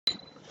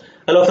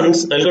Hello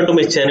friends, welcome to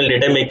my channel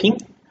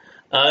DataMaking.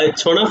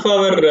 It's one of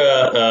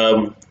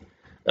our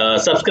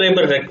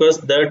subscriber requests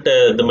that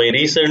my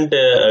recent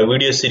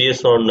video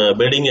series on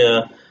building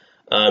a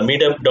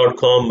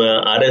Meetup.com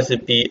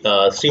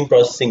RSVP stream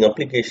processing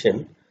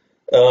application.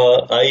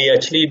 I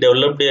actually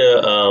developed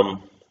a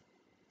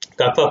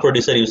Kafka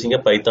producer using a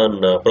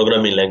Python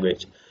programming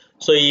language.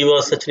 So he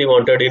was actually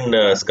wanted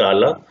in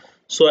Scala.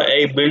 So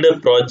I built a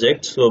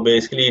project. So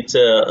basically, it's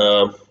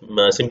a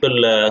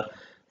simple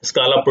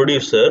Scala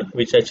producer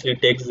which actually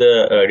takes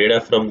the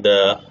data from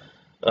the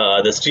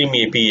stream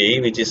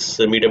API, which is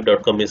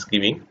Meetup.com is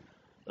giving.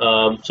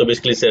 So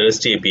basically, it's a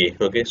REST API.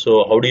 Okay,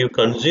 so how do you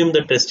consume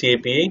that REST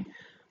API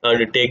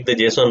and take the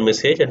JSON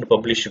message and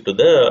publish it to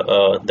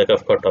the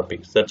Kafka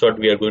topics? That's what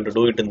we are going to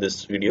do it in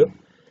this video.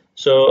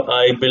 So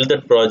I built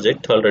that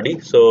project already.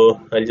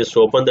 So I'll just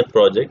open that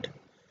project.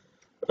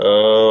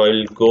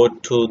 I'll go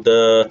to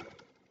the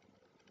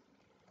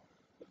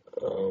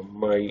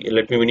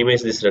let me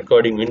minimize this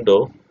recording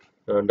window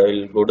and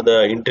I'll go to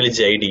the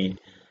IntelliJ IDE.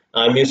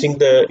 I'm using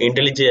the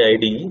IntelliJ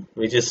IDE,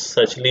 which is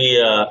actually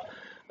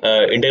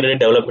integrated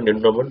development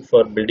environment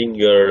for building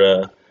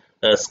your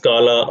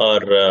Scala or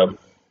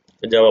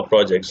Java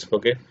projects.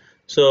 Okay,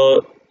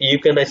 so you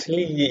can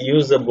actually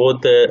use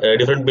both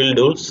different build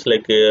tools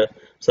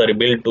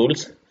build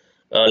tools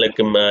like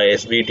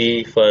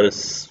SBT for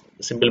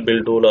simple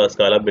build tool or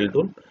Scala build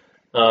tool,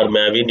 or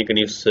Maven. You can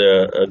use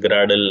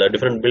Gradle,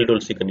 different build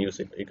tools. You can use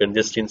it. You can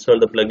just install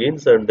the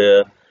plugins and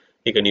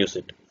you can use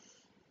it.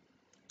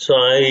 So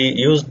I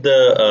used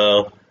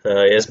the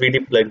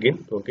SBT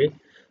plugin. Okay,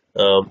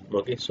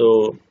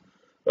 so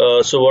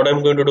what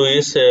I'm going to do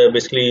is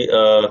basically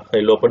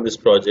I'll open this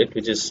project,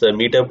 which is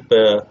Meetup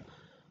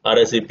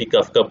RSVP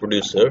Kafka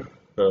producer.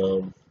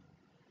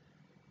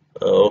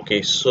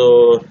 Okay,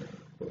 so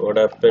what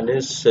happened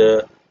is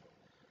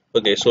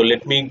okay. So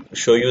let me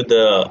show you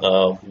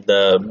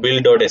the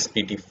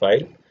build.spt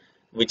file,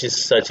 which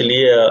is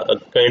actually a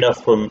kind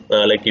of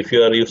like if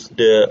you are if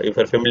you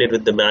are familiar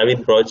with the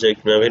Maven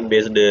project, Maven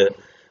based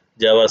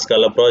Java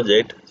Scala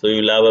project, so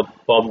you will have a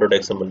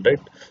pom.xml, right?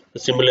 So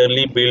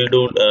similarly,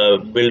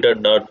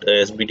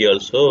 build.sbt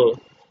also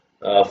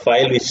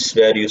file which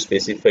where you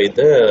specify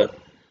the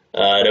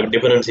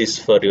dependencies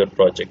for your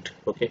project.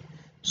 Okay,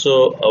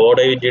 so what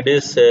I did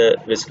is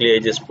basically I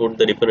just put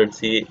the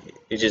dependency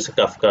which is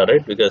Kafka,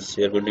 right? Because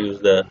you are going to use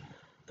the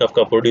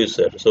Kafka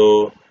producer.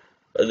 So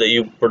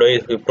you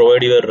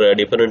provide your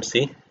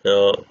dependency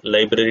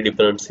library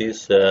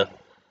dependencies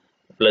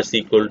plus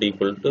equal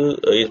to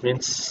it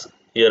means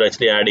you're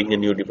actually adding a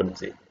new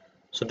dependency.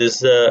 So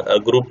this is a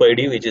group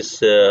ID which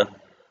is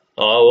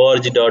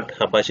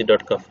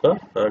org.apache.kafka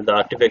and the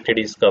artifact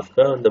ID is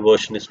Kafka and the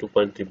version is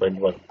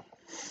 2.3.1.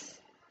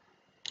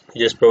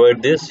 You just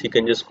provide this. You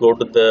can just go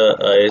to the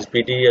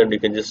SBT and you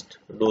can just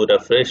do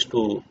refresh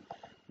to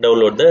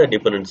download the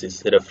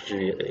dependencies.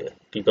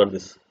 Click on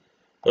this.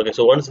 Okay,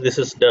 so once this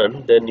is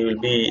done, then you will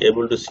be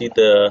able to see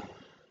the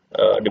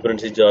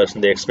dependency jars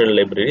in the external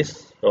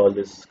libraries, all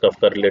this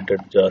Kafka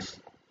related jars.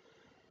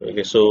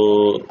 Okay,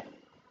 so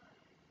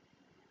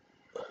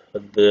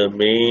these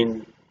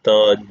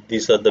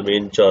are the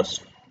main jars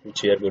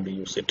which we are going to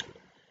use it.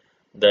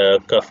 The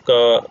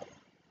Kafka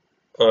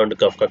and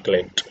Kafka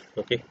client.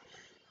 Okay,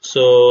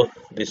 so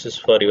this is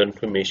for your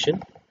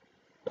information,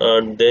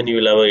 and then you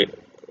will have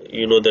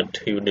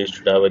that you need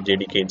to have a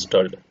JDK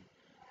installed.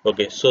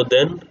 Okay, so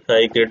then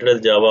I created a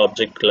Java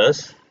object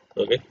class.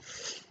 Okay,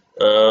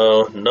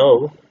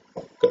 now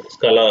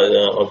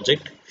Scala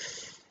object.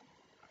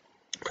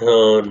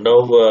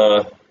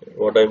 Now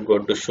what I'm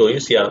going to show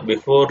is,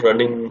 before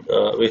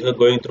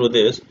going through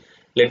this,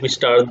 let me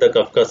start the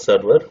Kafka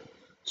server.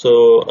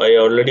 So I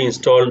already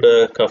installed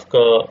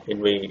Kafka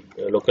in my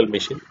local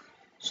machine.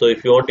 So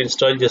if you want to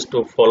install, just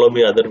to follow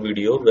me other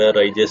video where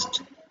I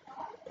just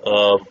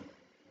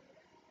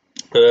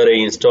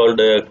installed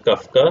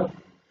Kafka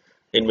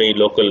in my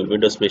local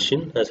Windows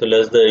machine, as well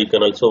as you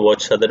can also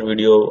watch other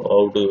video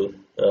how to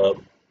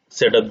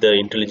set up the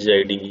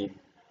IntelliJ IDE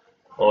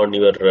on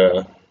your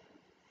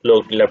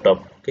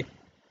laptop. Okay,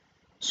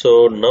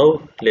 so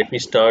now let me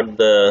start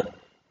the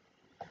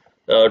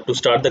to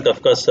start the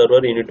Kafka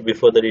server.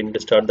 Before that you need to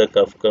start the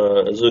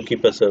Kafka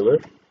Zookeeper server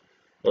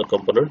or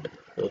component.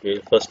 Okay,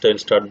 first I'll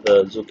start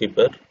the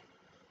Zookeeper.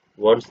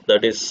 Once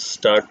that is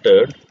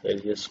started, I'll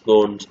just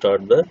go and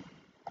start the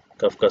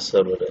Kafka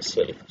server as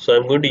well. So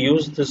I'm going to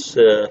use this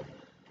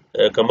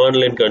command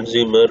line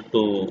consumer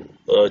to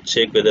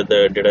check whether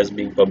the data is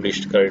being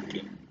published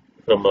correctly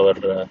from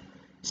our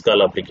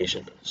Scala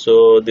application.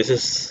 So this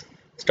is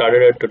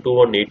started at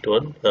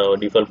 2181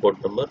 default port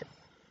number.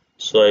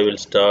 So I will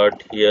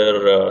start here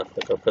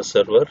the Kafka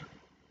server.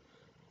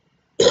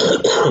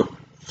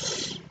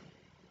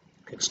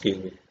 Excuse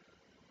me.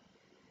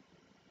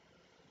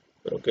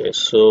 Okay,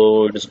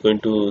 so it is going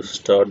to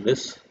start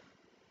this.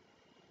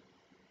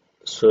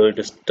 So it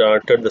is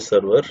started the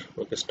server.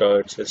 Okay,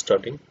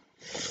 starting.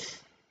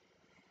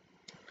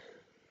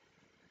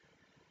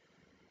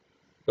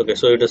 Okay,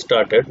 so it is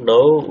started.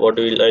 Now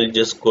I'll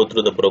just go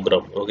through the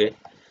program. Okay,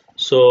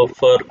 So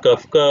for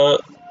Kafka,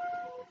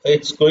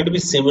 it's going to be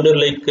similar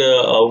like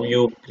how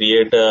you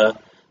create a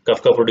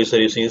Kafka producer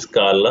using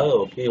Scala.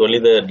 Okay, only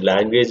the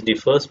language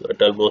differs,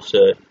 but almost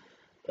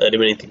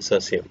remaining things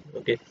are same.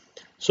 Okay,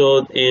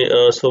 so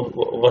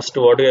first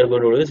what we are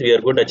going to do is we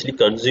are going to actually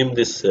consume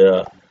this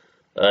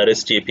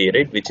REST API,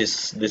 right? Which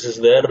is this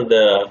is where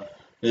the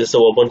this is the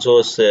open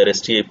source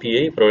REST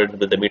API provided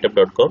by the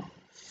Meetup.com.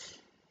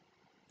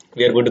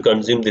 We are going to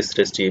consume this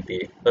REST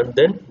API and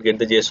then get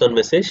the JSON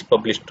message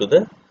published to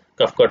the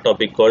Kafka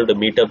topic called the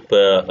Meetup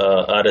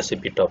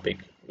RSVP topic,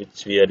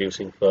 which we are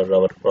using for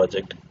our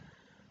project.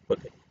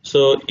 Okay,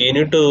 so you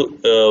need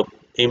to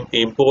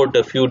import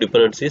a few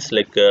dependencies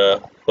like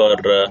for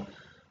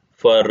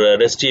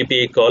REST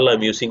API call.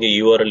 I'm using a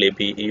URL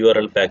API,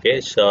 URL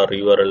package or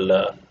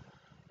URL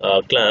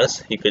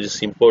class. You can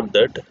just import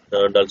that,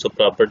 and also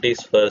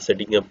properties for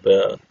setting up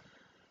uh,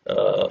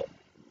 uh,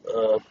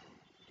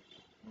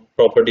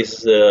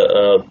 properties,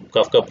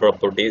 Kafka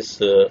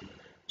properties.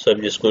 So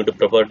I'm just going to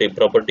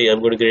property. I'm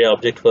going to create an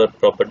object for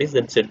properties,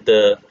 then set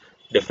the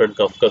different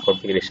Kafka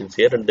configurations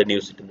here, and then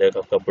use it in the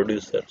Kafka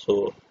producer.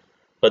 So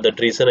for that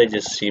reason, I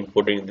just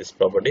importing this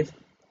properties.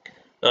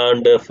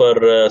 And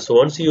so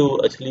once you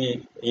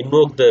actually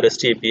invoke the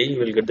REST API, you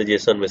will get the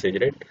JSON message,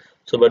 right?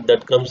 So but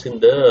that comes in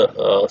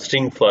the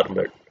string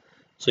format.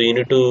 So you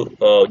need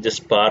to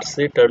just parse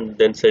it and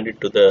then send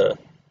it to the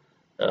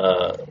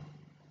uh,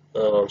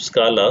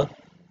 Scala.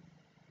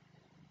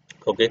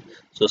 Okay,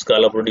 so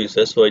Scala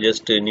producer. So I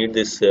just need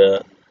this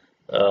the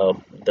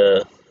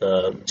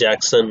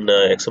Jackson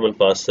XML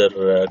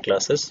parser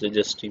classes. We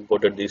just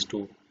imported these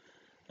two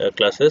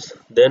classes.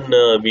 Then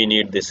we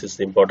need this is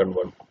the important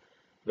one,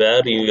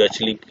 where you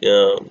actually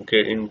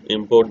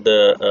import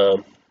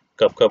the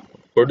Kafka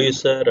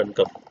producer and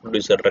Kafka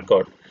producer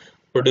record.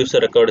 Producer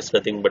record is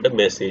nothing but a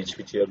message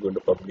which you are going to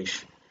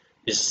publish.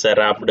 It's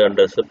wrapped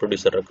under the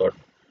producer record.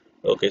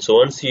 Okay, so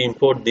once you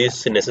import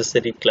these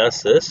necessary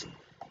classes,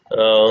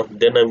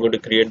 then I'm going to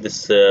create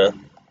this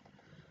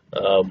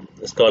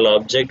Scala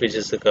object, which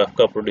is the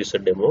Kafka producer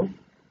demo,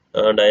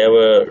 and I have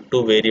a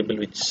two variable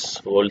which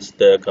holds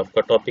the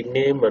Kafka topic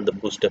name and the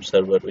bootstrap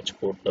server which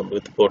port number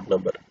with port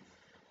number.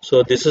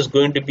 So this is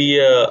going to be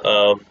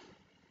uh,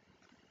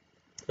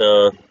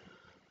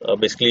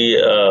 basically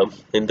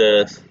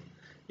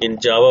in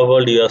Java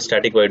world you have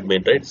static void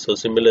main, right? So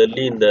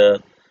similarly in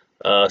the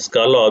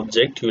Scala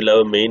object you will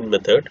have a main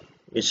method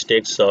which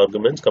takes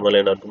arguments, command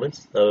line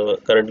arguments.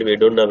 Currently we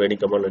don't have any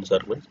command line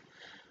arguments,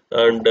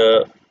 and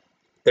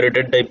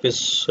return type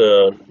is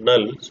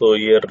null. So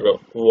here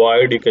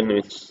void you can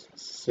it's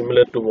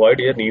similar to void.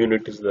 Here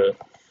unit is the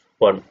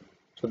one.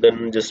 So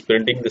then just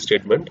printing the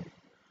statement.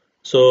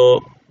 So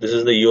this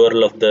is the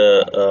URL of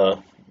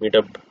the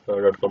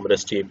meetup.com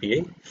REST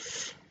API.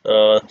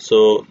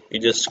 So you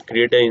just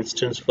create an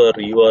instance for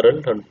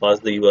URL and pass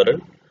the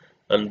URL,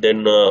 and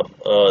then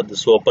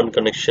this open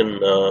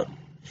connection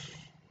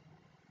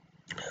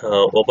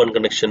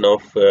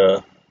of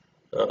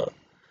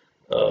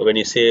when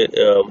you say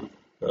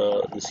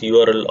this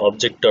URL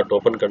object dot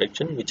open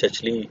connection, which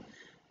actually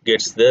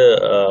gets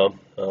the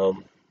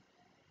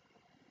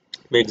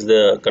makes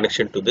the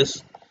connection to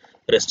this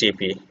REST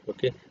API.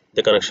 Okay,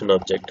 the connection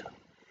object.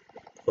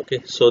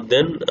 Okay, so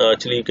then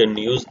actually you can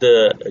use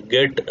the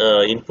get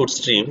input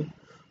stream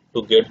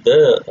to get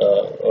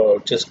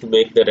the just to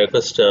make the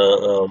request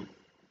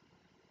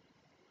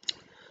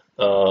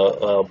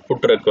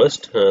put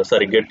request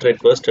get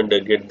request and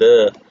get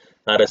the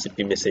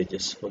RSVP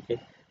messages. Okay,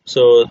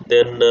 so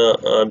then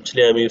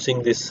actually I'm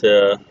using this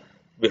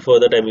before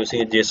that I'm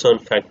using a JSON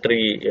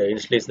factory,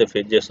 initialize the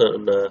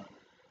JSON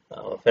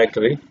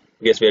factory,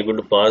 because we are going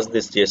to pass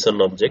this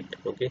JSON object.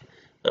 Okay,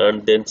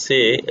 and then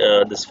say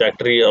this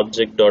factory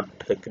object dot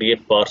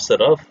create parser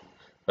of,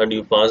 and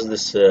you pass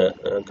this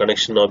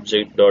connection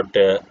object dot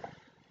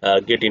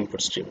get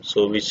input stream,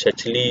 so which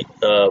actually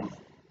uh,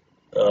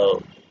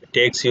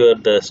 takes your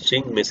the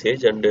string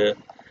message and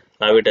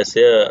have it as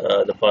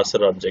a the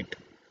parser object.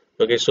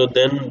 Okay, so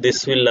then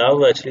this will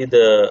have actually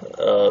the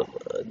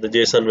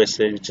JSON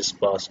message which is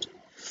passed.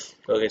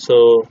 Okay,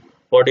 so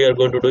what you are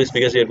going to do is,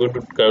 because you are going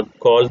to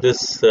call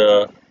this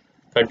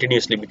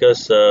continuously,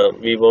 because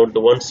we want to,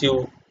 once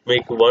you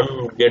make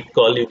one get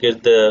call, you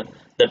get the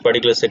that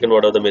particular second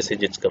what are the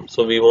messages come.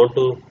 So we want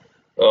to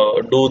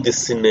do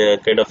this in a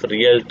kind of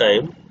real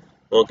time.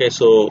 Okay,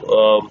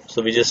 so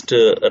so we just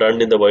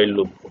run in the while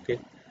loop. Okay,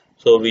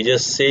 so we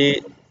just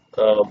say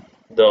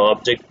the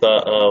object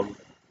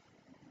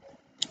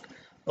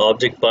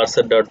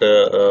parser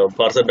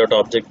dot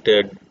object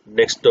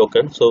next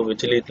token, so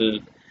which it will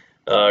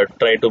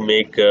try to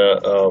make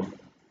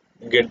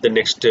get the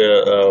next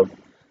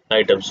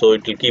item. So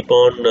it will keep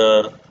on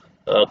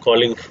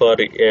calling for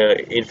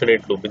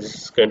infinite loop. This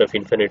is kind of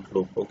infinite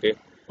loop. Okay,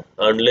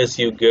 unless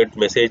you get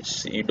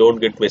message, you don't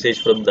get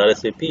message from the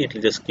RSVP, it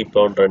will just keep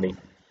on running.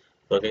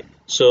 Okay,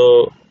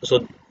 so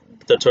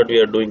that's what we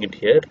are doing it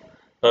here.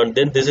 And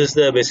then this is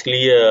the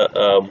basically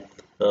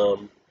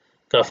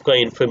Kafka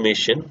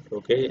information.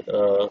 Okay,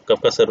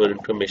 Kafka server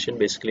information,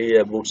 basically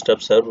a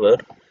bootstrap server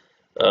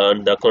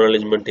and the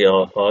acknowledgement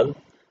all.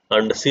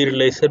 And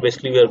serializer,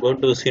 basically we are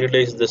going to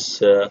serialize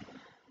this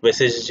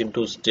messages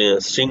into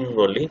string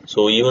only.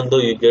 So even though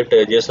you get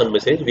a JSON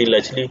message, we'll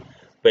actually,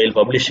 while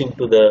publishing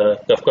to the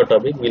Kafka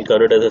topic, we'll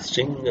convert as a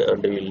string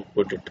and we'll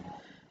put it.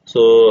 So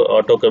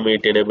auto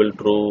commit, enable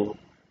true,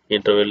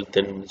 interval,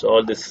 then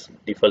all this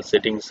default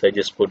settings I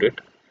just put it.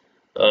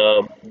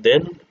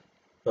 Then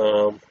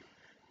um,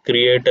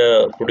 create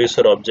a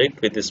producer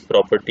object with this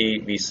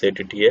property, we set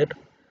it here.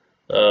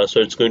 So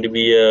it's going to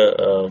be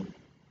a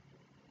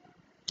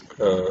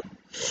uh,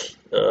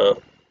 uh,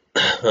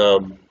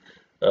 um,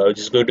 which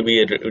is going to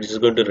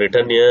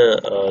return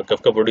a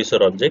Kafka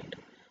producer object.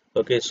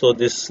 Okay, so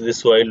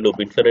this while loop,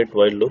 infinite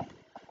while loop,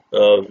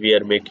 we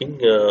are making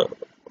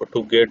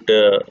to get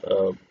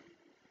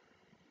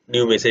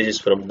new messages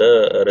from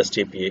the REST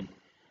API,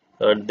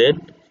 and then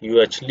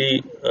you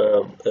actually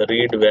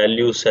read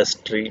values as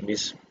string,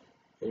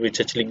 which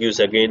actually gives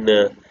again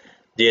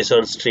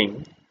JSON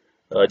string,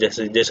 just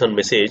a JSON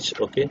message.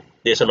 Okay,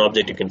 JSON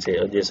object, you can say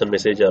a JSON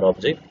message or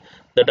object,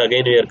 that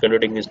again we are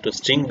converting this to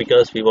string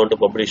because we want to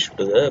publish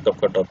to the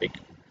Kafka topic,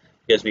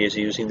 because we are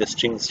using the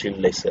string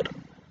serializer.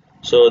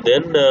 So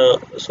then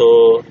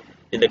so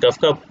in the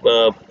Kafka,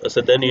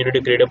 so then you need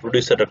to create a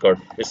producer record.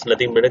 It's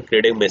nothing but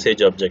creating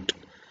message object.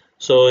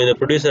 So in the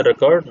producer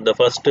record, the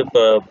first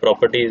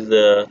property is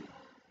the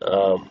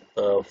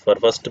for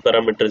first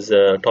parameter is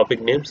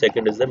topic name,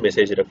 second is the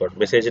message record.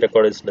 Message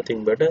record is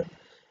nothing but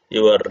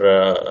your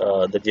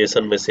the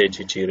JSON message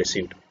which you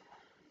received.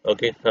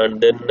 Okay,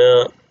 and then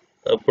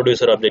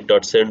producer object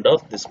dot send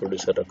of this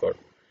producer record,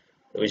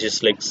 which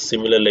is like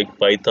similar like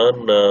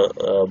Python.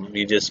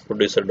 You just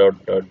producer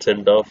dot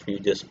send off, you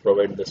just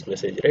provide this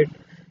message, right?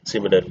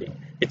 Similarly,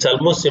 it's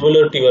almost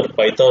similar to your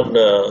Python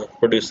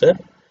producer,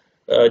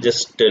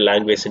 just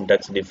language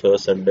syntax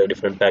differs and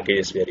different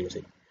packages we are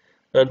using.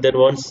 And then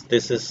once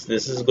this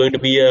is going to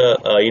be a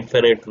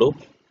infinite loop.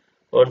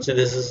 Once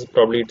this is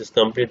probably it is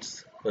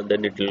complete, and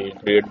then it will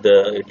create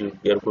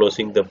you are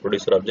closing the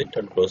producer object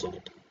and closing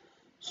it.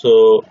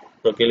 So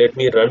okay, let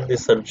me run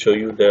this and show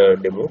you the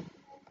demo.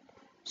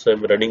 So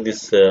I'm running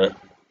this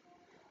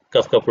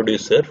Kafka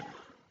producer.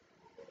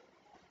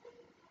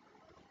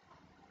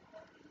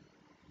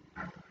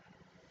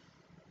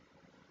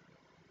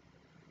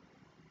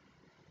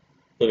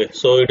 Okay,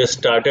 so it has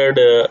started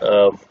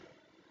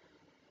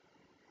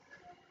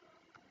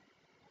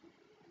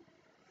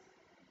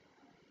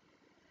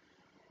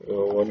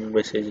one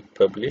message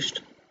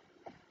published.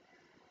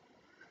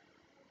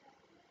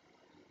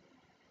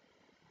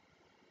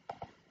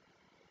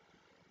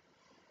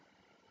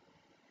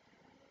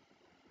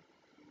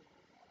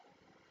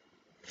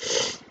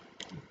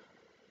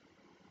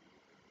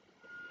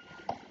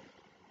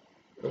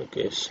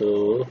 Okay,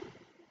 so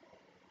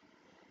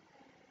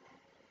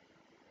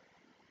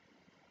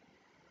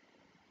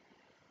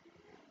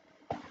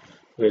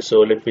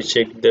let me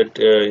check that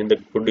in the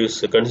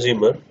produce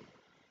consumer.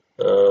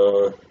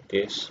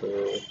 Okay, so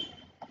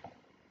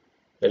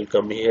I'll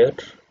come here.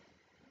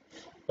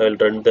 I'll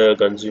run the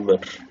consumer.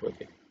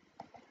 Okay,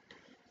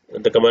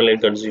 the command line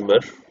consumer.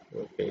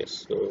 Okay,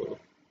 so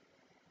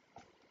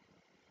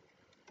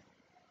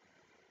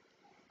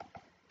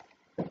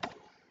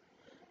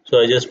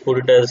I just put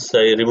it as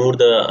I remove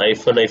the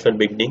hyphen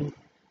beginning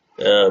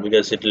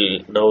because it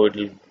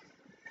will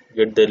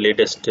get the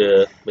latest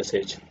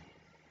message.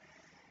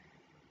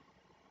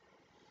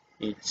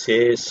 It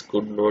says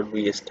could not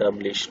be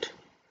established.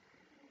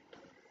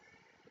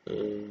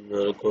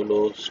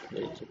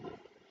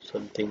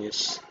 Something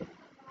is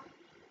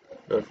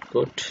not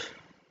good.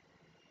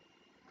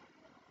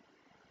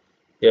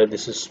 Yeah,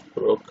 this is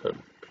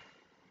broken.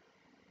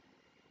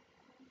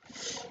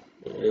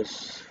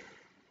 Yes.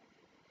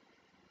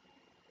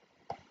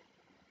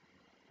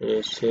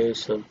 It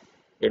says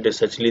it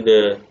is actually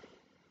the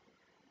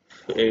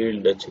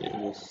failed actually.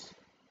 Yes.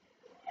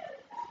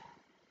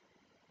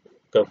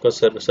 Kafka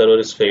server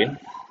is failed.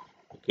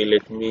 Okay,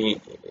 let me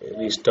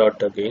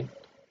restart again.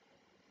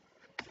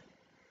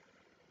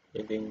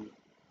 I think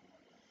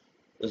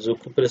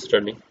Zookeeper is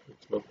running.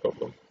 It's no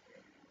problem.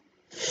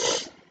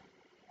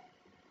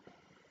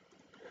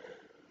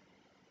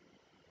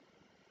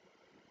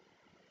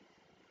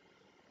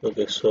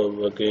 Okay,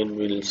 so again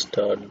we'll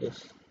start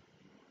this.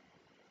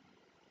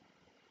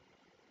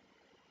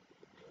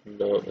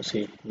 Now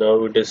see,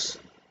 now it is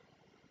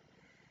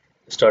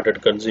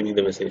started consuming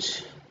the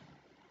message.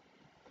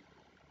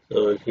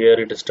 So here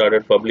it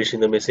started publishing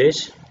the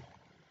message.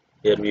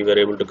 Here we were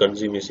able to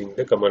consume using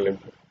the command line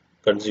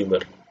consumer.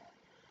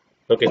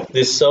 Okay,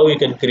 this is how you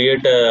can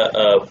create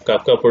a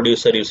Kafka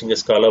producer using a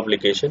Scala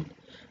application.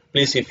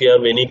 Please, if you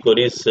have any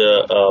queries,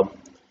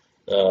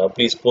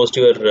 please post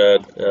your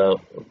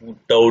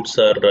doubts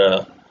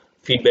or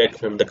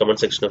feedback in the comment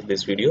section of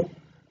this video.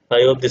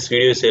 I hope this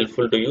video is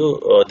helpful to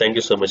you. Thank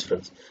you so much,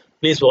 friends.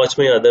 Please watch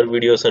my other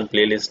videos and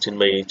playlists in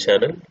my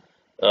channel.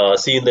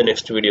 See you in the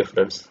next video,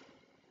 friends.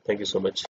 Thank you so much.